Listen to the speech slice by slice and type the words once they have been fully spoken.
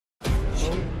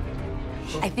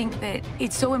I think that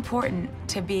it's so important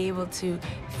to be able to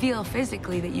feel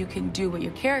physically that you can do what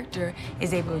your character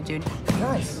is able to do.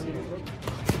 Nice.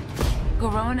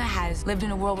 Garona has lived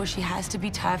in a world where she has to be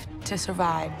tough to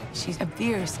survive. She's a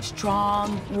fierce,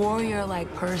 strong,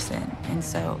 warrior-like person. And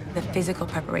so the physical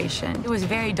preparation, it was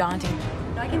very daunting.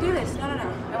 No, I can do this. No,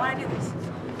 I want to do this.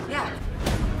 Yeah.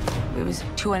 It was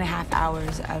 2.5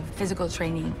 hours of physical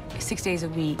training, 6 days a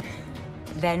week.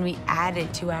 Then we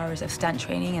added 2 hours of stunt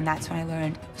training, and that's when I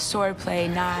learned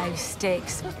swordplay, knives,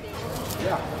 sticks.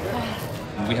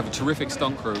 We have a terrific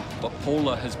stunt crew, but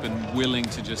Paula has been willing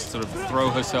to just sort of throw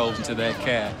herself into their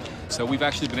care. So we've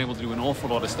actually been able to do an awful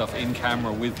lot of stuff in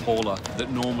camera with Paula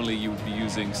that normally you would be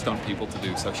using stunt people to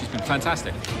do. So she's been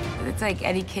fantastic. It's like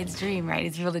any kid's dream, right?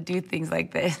 It's able to do things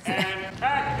like this.